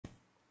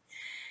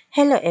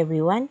Hello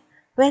everyone,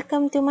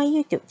 welcome to my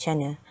YouTube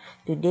channel.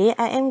 Today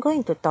I am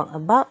going to talk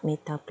about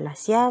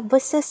metaplasia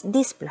versus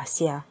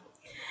dysplasia.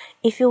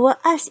 If you were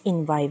asked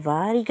in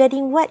Viva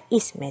regarding what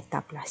is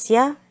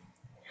metaplasia,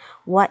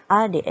 what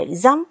are the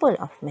examples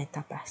of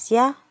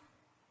metaplasia,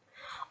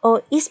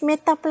 or is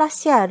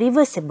metaplasia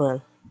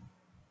reversible?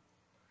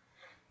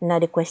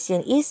 Another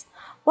question is,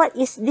 what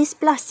is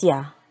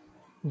dysplasia?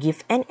 Give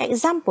an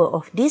example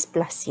of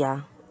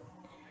dysplasia.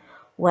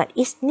 What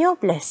is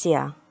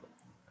neoplasia?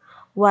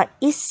 What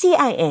is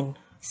CIN?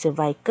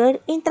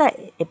 Cervical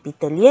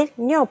intraepithelial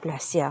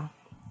neoplasia.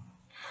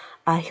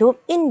 I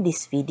hope in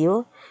this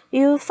video,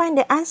 you will find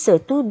the answer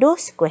to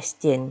those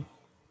questions.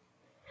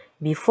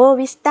 Before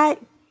we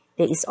start,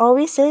 there is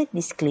always a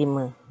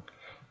disclaimer.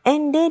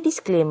 And the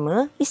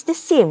disclaimer is the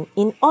same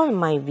in all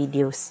my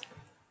videos.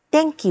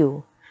 Thank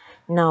you.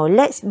 Now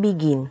let's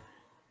begin.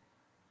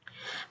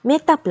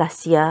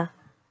 Metaplasia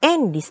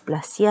and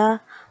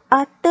dysplasia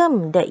are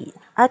terms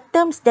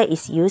that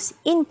is used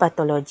in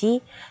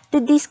pathology to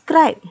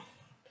describe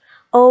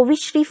or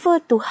which refer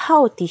to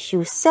how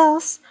tissue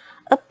cells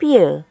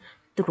appear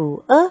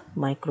through a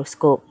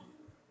microscope.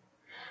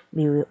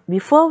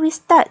 Before we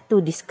start to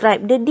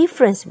describe the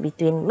difference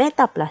between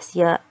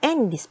metaplasia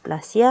and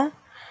dysplasia,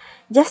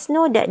 just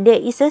know that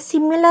there is a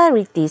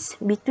similarities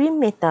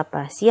between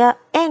metaplasia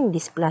and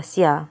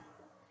dysplasia.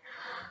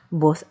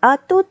 Both are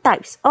two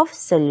types of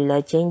cellular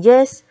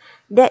changes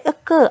that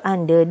occur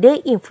under the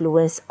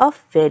influence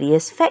of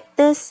various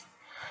factors,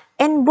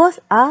 and both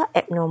are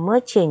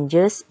abnormal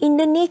changes in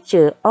the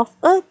nature of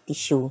a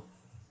tissue.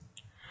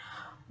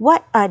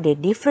 What are the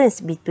difference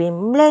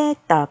between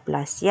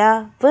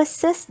metaplasia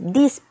versus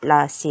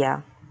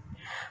dysplasia?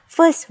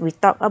 First, we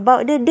talk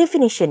about the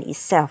definition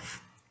itself.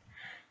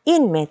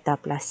 In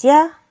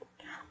metaplasia,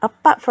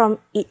 apart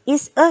from it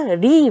is a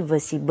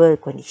reversible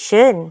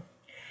condition,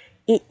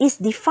 it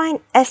is defined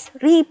as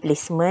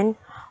replacement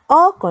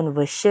or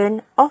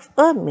conversion of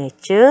a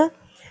mature,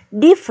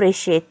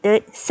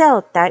 differentiated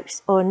cell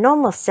types or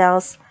normal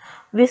cells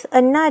with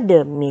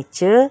another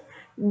mature,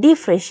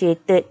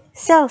 differentiated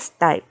cell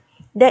type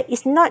that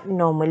is not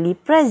normally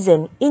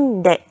present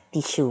in that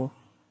tissue.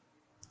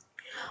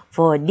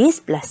 For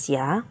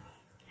dysplasia,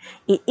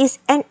 it is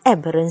an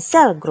aberrant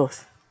cell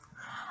growth,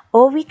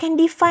 or we can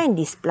define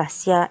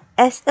dysplasia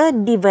as a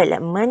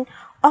development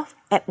of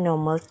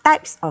abnormal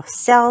types of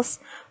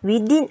cells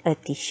within a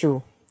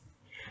tissue,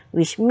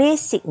 which may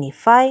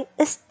signify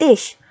a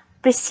stage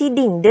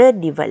preceding the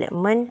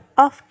development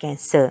of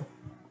cancer.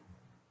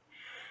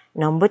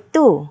 Number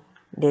 2,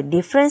 the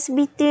difference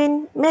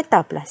between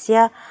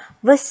metaplasia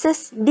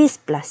versus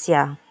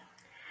dysplasia.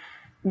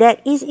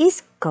 That is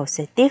its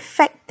causative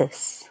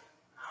factors.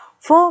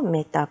 For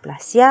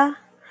metaplasia,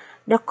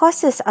 the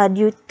causes are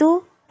due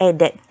to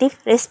adaptive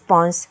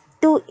response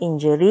to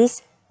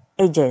injuries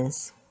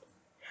agents,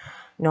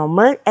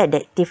 normal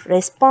adaptive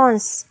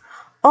response,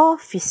 or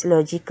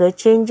physiological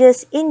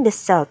changes in the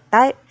cell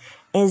type,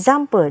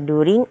 example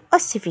during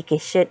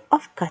ossification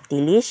of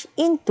cartilage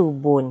into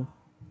bone.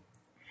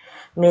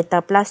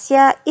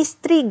 Metaplasia is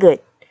triggered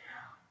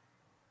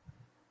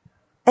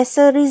as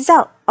a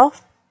result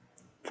of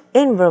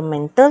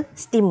environmental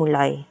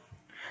stimuli,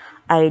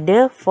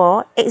 either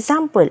for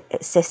example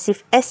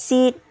excessive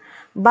acid,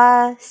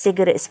 bar,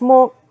 cigarette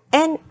smoke,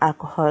 and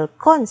alcohol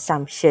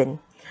consumption,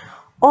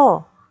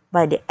 or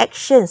by the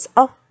actions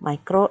of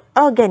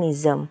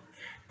microorganisms,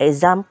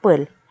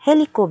 example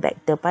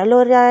Helicobacter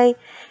pylori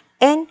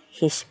and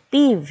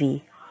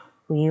HPV,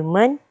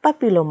 human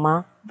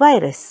papilloma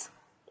virus.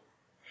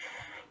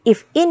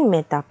 If in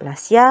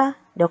metaplasia,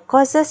 the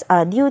causes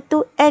are due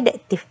to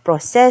adaptive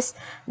process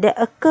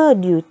that occur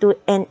due to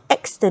an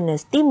external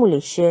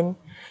stimulation,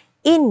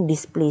 in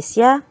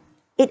dysplasia,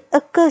 it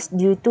occurs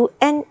due to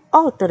an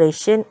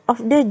alteration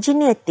of the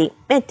genetic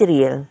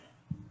material.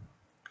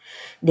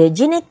 The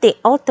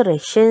genetic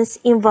alterations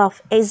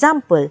involve,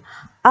 example,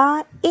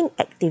 are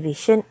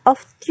inactivation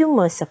of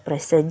tumor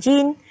suppressor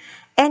gene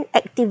and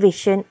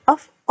activation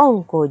of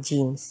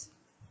oncogenes.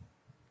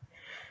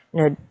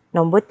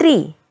 Number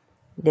 3,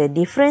 the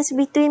difference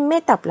between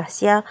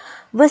metaplasia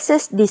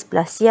versus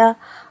dysplasia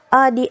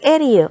are the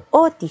area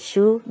or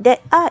tissue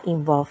that are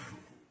involved.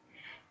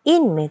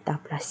 In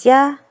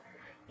metaplasia,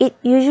 it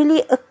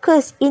usually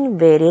occurs in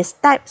various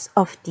types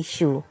of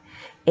tissue,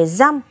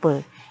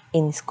 example,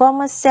 in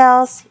squamous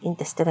cells,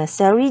 intestinal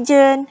cell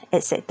region,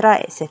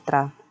 etc.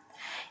 etc.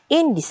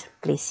 In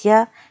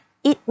dysplasia,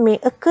 it may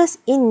occur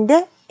in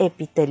the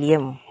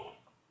epithelium.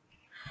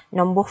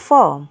 Number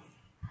 4.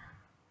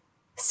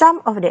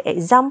 Some of the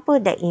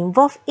examples that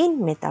involve in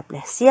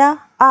metaplasia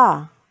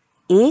are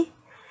A.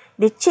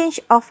 The change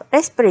of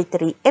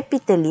respiratory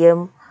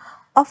epithelium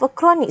of a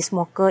chronic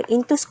smoker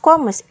into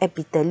squamous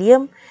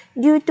epithelium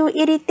due to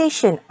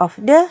irritation of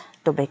the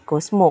tobacco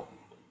smoke.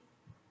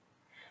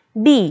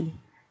 B.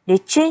 The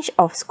change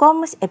of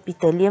squamous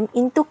epithelium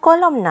into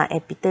columnar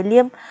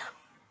epithelium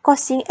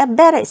causing a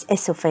Barrett's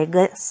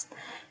esophagus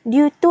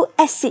due to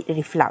acid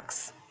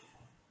reflux.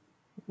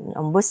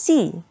 Number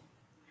C.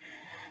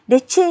 The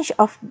change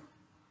of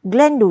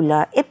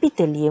glandular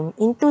epithelium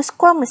into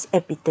squamous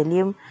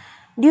epithelium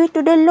due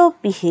to the low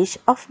pH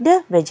of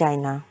the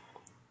vagina.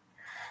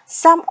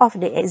 Some of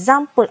the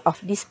examples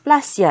of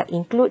dysplasia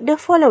include the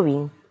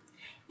following.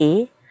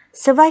 A.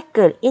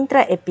 Cervical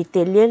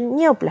intraepithelial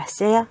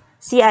neoplasia,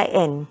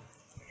 CIN.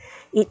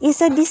 It is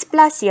a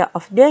dysplasia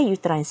of the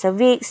uterine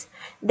cervix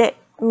that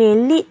may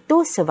lead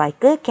to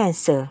cervical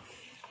cancer.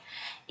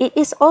 It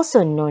is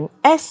also known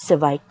as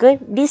cervical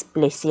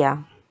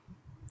dysplasia.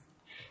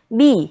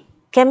 B.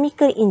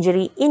 Chemical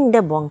injury in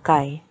the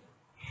bronchi.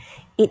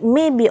 It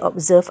may be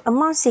observed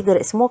among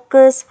cigarette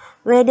smokers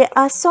where there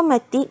are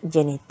somatic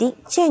genetic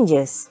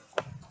changes.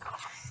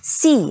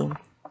 C.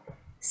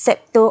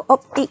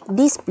 Septo-optic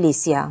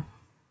dysplasia.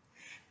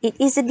 It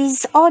is a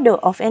disorder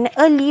of an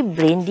early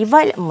brain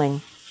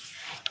development.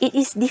 It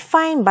is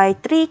defined by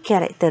three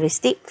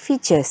characteristic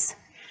features: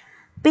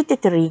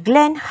 pituitary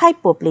gland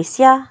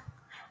hypoplasia,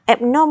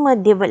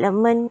 abnormal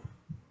development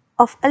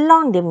of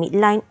along the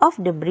midline of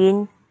the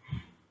brain,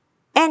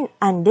 and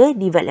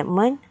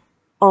underdevelopment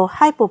or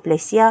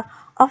hypoplasia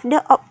of the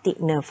optic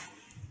nerve.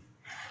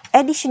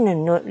 Additional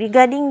note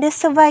regarding the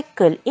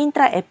cervical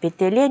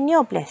intraepithelial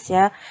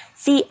neoplasia,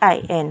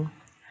 CIN.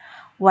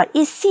 What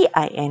is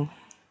CIN?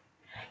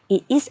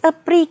 It is a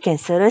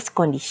precancerous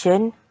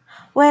condition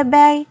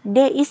whereby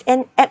there is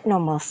an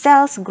abnormal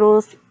cells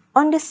growth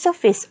on the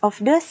surface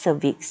of the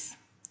cervix.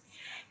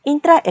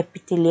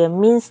 Intraepithelial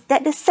means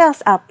that the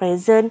cells are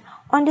present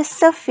on the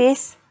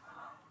surface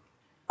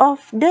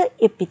of the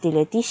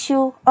epithelial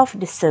tissue of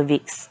the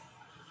cervix.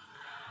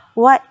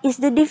 What is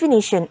the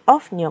definition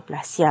of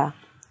neoplasia?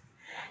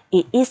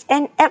 It is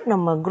an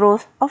abnormal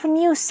growth of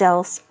new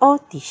cells or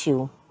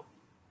tissue.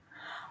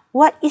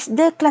 What is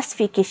the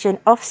classification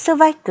of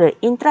cervical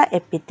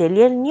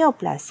intraepithelial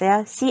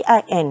neoplasia,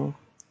 CIN?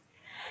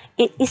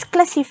 It is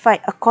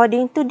classified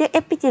according to the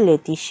epithelial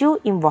tissue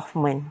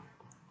involvement.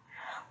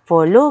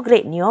 For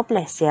low-grade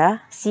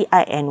neoplasia,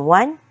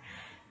 CIN1,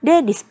 the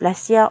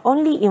dysplasia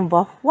only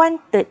involves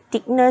 1/3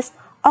 thickness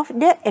of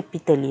the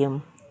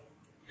epithelium.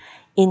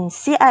 In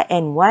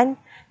CIN1,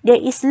 there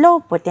is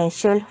low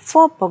potential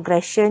for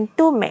progression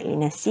to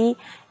malignancy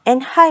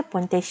and high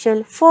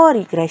potential for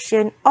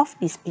regression of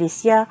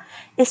dysplasia,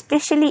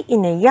 especially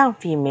in a young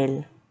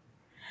female.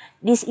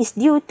 This is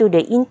due to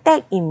the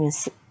intact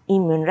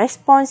immune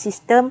response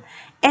system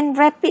and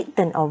rapid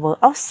turnover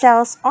of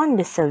cells on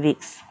the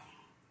cervix.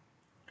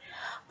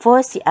 For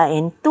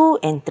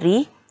CIN2 and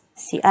 3,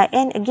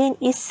 CIN again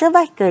is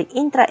cervical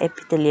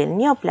intraepithelial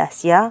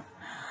neoplasia.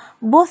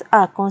 Both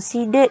are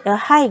considered a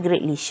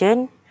high-grade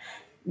lesion.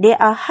 There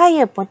are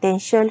higher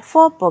potential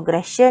for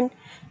progression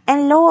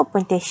and lower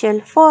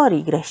potential for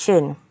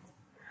regression.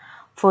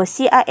 For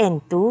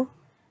CIN2,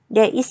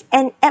 there is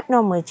an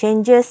abnormal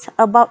changes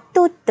about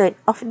 2/3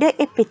 of the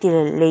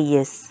epithelial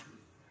layers.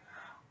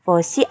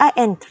 For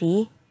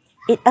CIN3,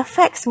 it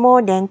affects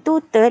more than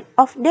 2/3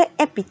 of the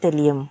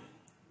epithelium.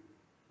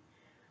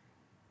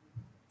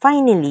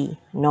 Finally,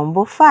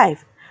 number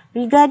 5.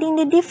 Regarding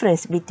the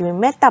difference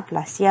between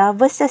metaplasia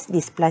versus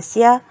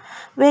dysplasia,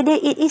 whether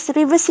it is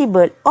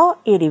reversible or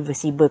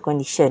irreversible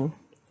condition.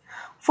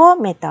 For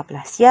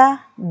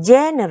metaplasia,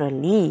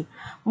 generally,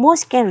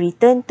 most can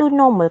return to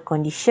normal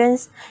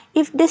conditions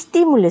if the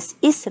stimulus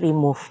is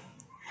removed.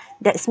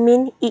 That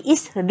means it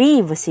is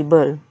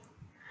reversible.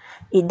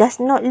 It does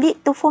not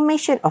lead to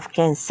formation of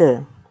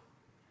cancer.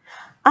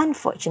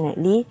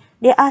 Unfortunately,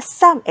 there are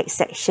some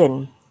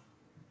exceptions.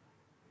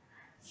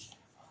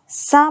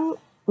 Some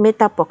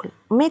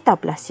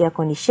metaplasia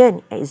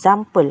condition,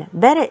 example,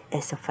 Barrett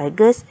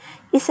esophagus,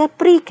 is a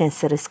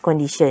precancerous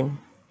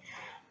condition.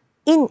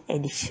 In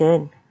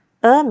addition,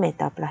 a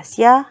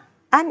metaplasia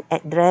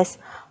unaddressed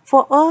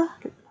for a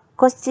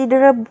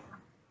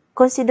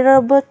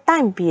considerable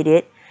time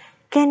period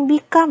can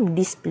become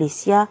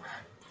dysplasia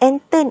and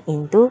turn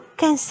into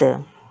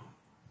cancer.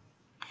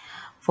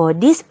 For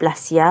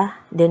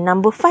dysplasia, the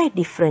number 5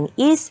 difference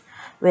is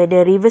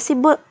whether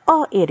reversible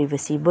or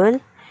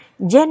irreversible.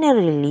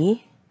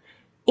 Generally,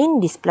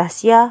 in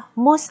dysplasia,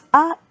 most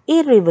are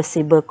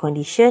irreversible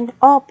condition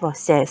or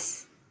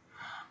process.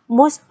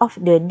 Most of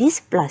the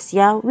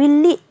dysplasia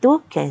will lead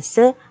to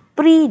cancer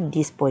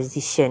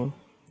predisposition.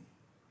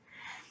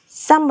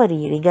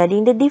 Summary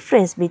regarding the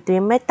difference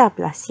between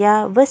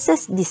metaplasia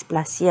versus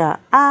dysplasia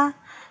are: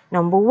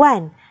 number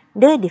 1,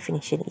 the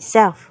definition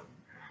itself.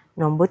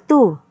 Number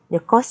 2, the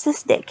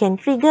causes that can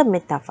trigger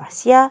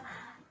metaplasia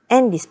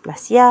and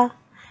dysplasia.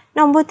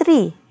 Number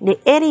 3, the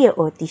area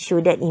or tissue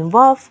that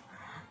involved.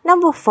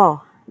 Number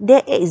 4,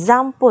 the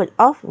example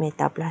of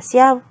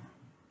metaplasia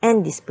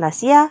and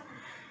dysplasia.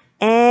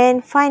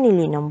 And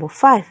finally, number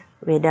 5,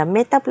 whether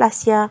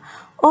metaplasia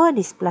or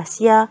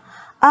dysplasia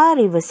are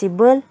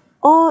reversible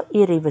or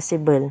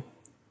irreversible.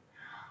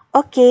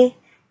 Okay,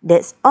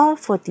 that's all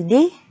for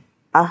today.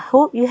 I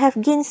hope you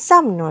have gained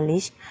some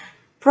knowledge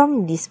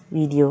from this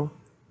video.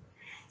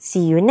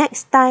 See you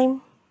next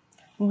time.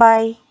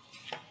 Bye.